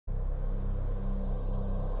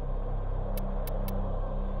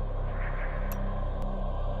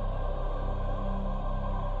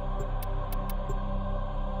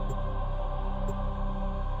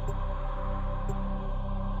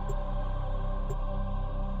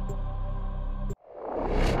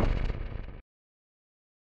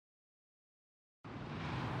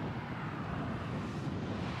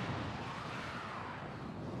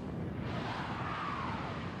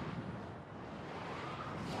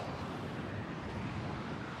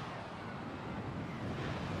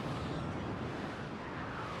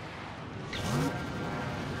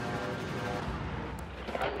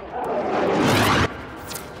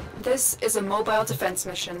This is a mobile defense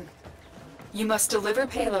mission. You must deliver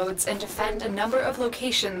payloads and defend a number of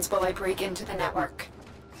locations while I break into the network.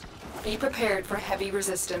 Be prepared for heavy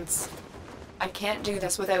resistance. I can't do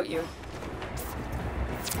this without you.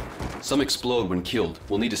 Some explode when killed.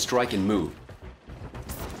 We'll need to strike and move.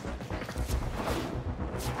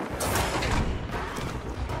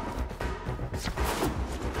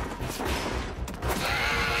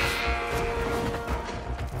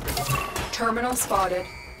 Terminal spotted.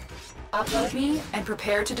 Upload me and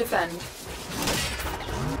prepare to defend.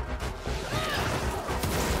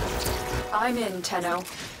 I'm in, Tenno.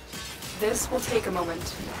 This will take a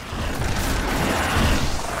moment.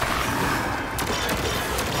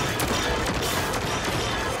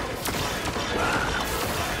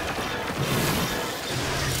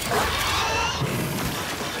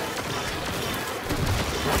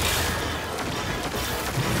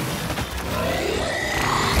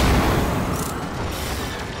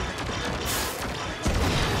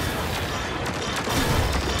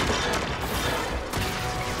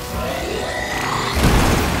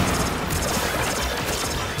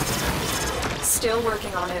 Still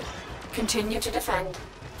working on it. Continue to defend.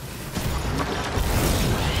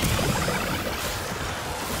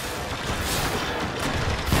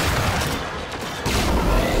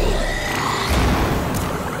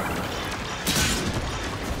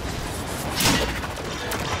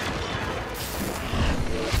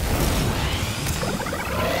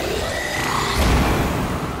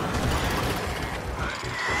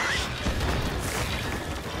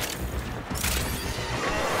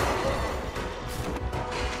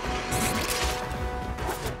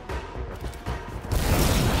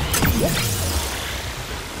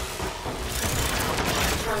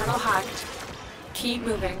 Terminal hacked. Keep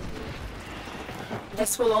moving.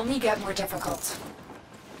 This will only get more difficult.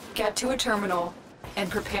 Get to a terminal and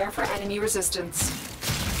prepare for enemy resistance.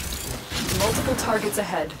 Multiple targets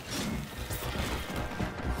ahead.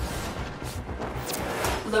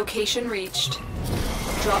 Location reached.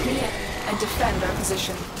 Drop me in and defend our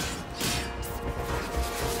position.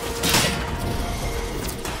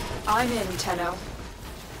 I'm in, Tenno.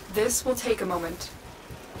 This will take a moment.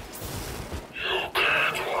 You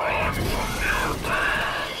can't run from your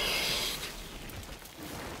past.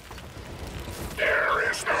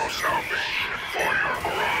 There is no salvation for your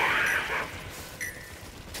crime.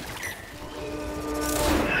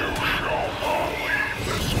 You shall not leave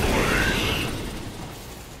this place.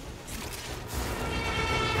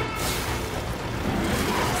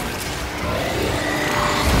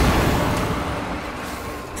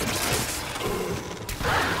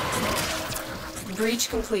 Breach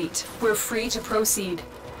complete. We're free to proceed.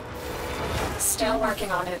 Still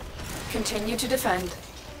working on it. Continue to defend.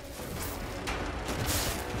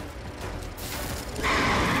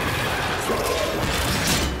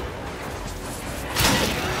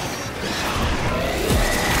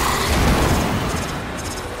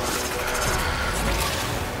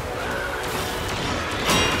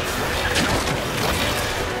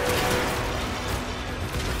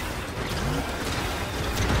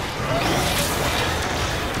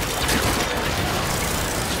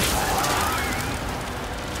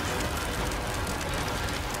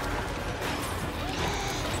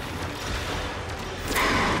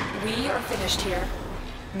 We are finished here.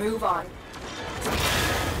 Move on.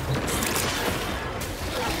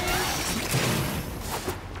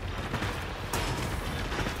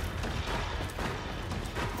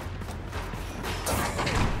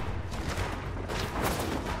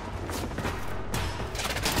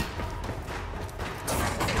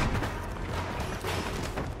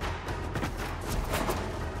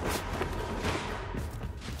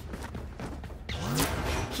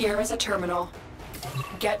 Here is a terminal.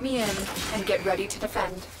 Get me in and get ready to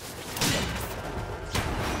defend.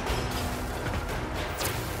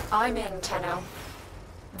 I'm in, Tenno.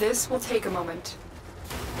 This will take a moment.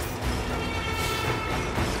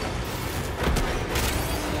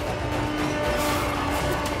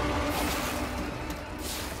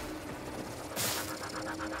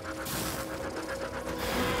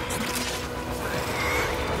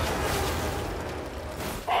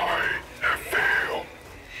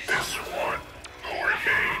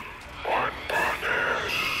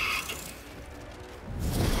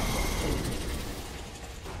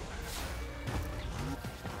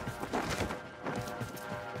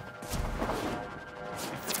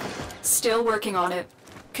 Still working on it.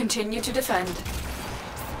 Continue to defend.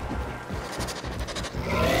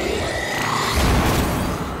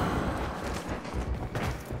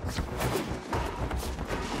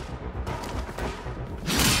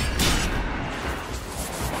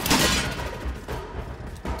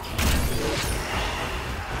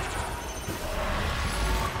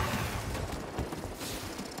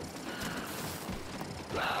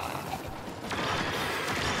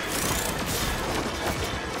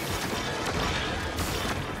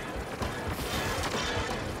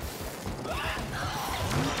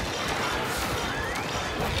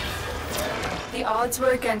 The odds were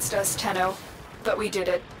against us, Tenno, but we did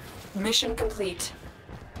it. Mission complete.